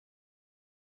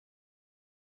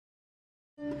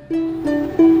In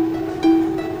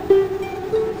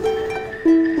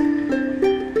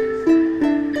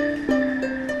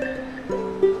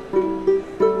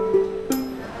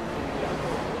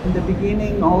the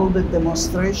beginning, all the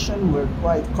demonstrations were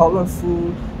quite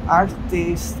colorful,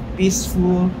 artists,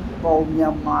 peaceful, called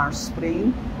Myanmar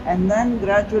Spring. And then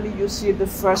gradually you see the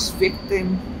first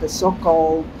victim, the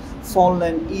so-called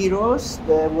fallen heroes.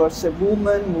 There was a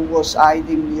woman who was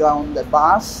hiding beyond the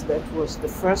bus. That was the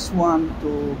first one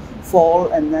to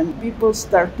fall, and then people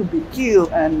start to be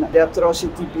killed, and the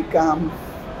atrocity become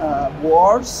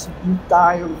worse.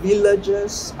 Entire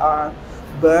villages are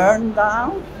burned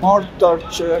down, more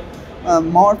torture,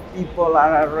 more people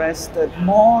are arrested,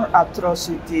 more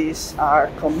atrocities are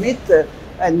committed,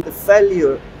 and the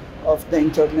failure of the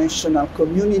international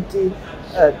community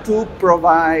to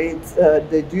provide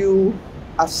the due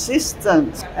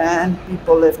assistance, and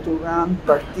people have to run,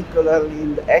 particularly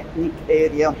in the ethnic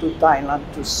area, to Thailand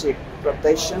to seek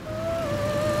protection.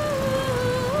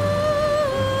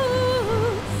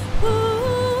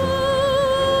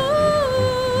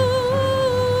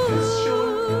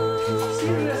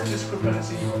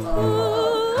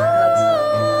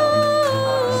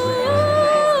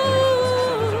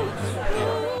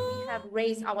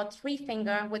 Raise our three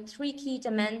finger with three key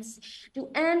demands: to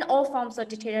end all forms of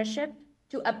dictatorship,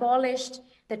 to abolish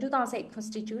the 2008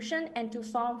 constitution, and to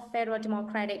form federal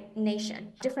democratic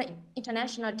nation. Different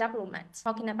international developments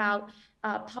talking about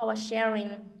power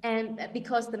sharing, and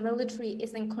because the military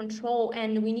is in control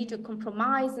and we need to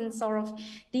compromise and sort of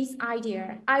this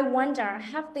idea. I wonder,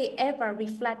 have they ever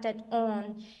reflected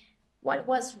on what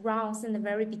was wrong in the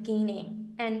very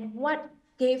beginning, and what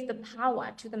gave the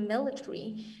power to the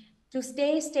military to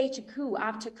stage a coup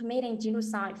after committing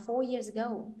genocide 4 years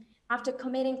ago, after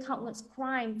committing countless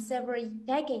crimes several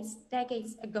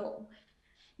decades ago.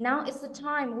 Now is the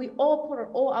time we all put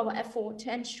all our effort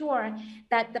to ensure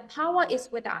that the power is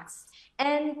with us,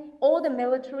 and all the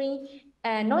military,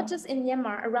 not just in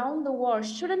Myanmar, around the world,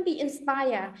 shouldn't be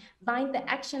inspired by the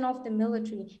action of the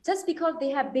military just because they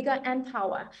have bigger end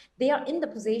power. They are in the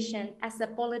position as a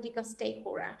political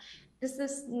stakeholder. This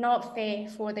is not fair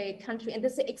for the country, and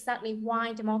this is exactly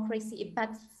why democracy is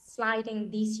backsliding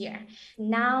this year.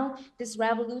 Now, this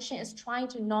revolution is trying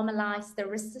to normalize the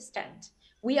resistance.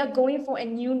 We are going for a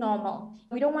new normal.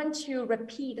 We don't want to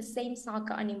repeat the same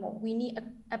saga anymore. We need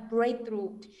a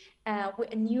breakthrough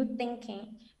with a new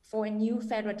thinking for a new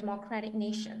federal democratic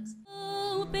nation.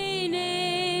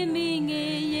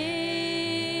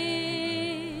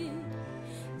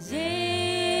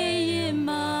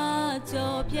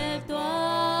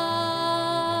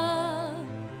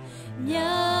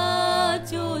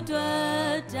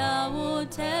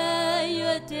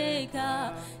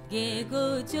 Ge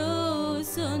go jo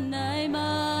sunai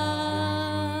ma